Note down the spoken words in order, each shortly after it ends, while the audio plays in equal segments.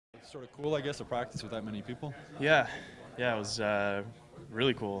sort of cool, I guess, to practice with that many people? Yeah, it was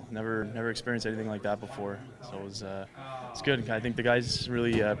really cool. Never experienced anything like that before, so it's good. I think the guys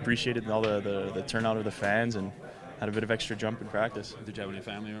really appreciated all the turnout of the fans and had a bit of extra jump in practice. Did you have any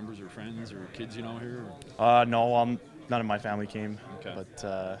family members or friends or kids you know here? No, none of my family came, Okay.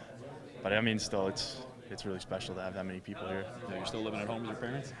 but I mean, still, it's really special to have that many people here. Yeah, you're still living at home with your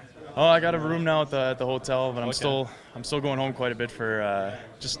parents? Oh, I got a room now at the hotel, but I'm Okay. still going home quite a bit for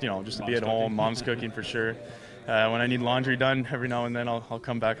just to be at home. Mom's cooking for sure. When I need laundry done, every now and then I'll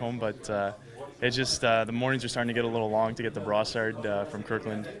come back home. But it's just the mornings are starting to get a little long to get the brassard from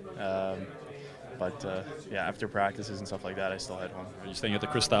Kirkland. Yeah, after practices and stuff like that, I still head home. Are you staying at the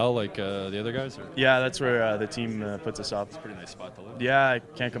Cristal like the other guys? Or? Yeah, that's where the team puts us up. It's a pretty nice spot to live. Yeah, I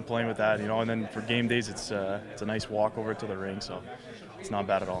can't complain with that. And then for game days, it's a nice walk over to the ring, so it's not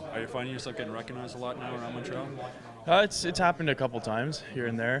bad at all. Are you finding yourself getting recognized a lot now around Montreal? It's happened a couple times here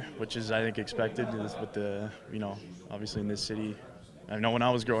and there, which is I think expected with the obviously in this city. I know when I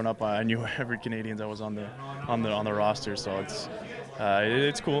was growing up, I knew every Canadian that was on the roster, so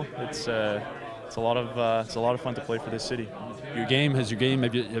it's cool. It's a lot of fun to play for this city. What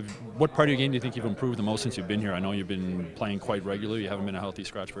part of your game do you think you've improved the most since you've been here? I know you've been playing quite regularly. You haven't been a healthy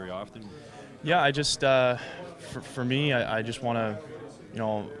scratch very often. Yeah, I just for me, I just want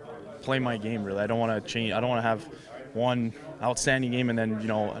to play my game really. I don't want to change. I don't want to have one outstanding game and then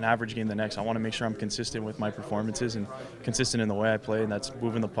an average game the next. I want to make sure I'm consistent with my performances and consistent in the way I play, and that's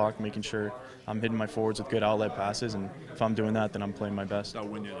moving the puck, making sure I'm hitting my forwards with good outlet passes, and if I'm doing that, then I'm playing my best. That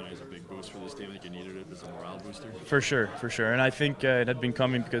win the other night is a big boost for this team. I think you needed it as a morale booster. For sure, and I think it had been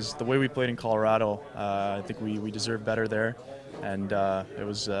coming because the way we played in Colorado, I think we deserved better there, and it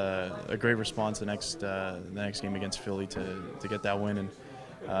was a great response the next game against Philly to get that win, and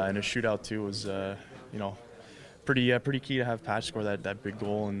a shootout too was pretty key to have Patch score that big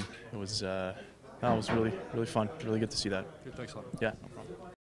goal, and it was really fun. Really good to see that. Good, thanks a lot. Yeah.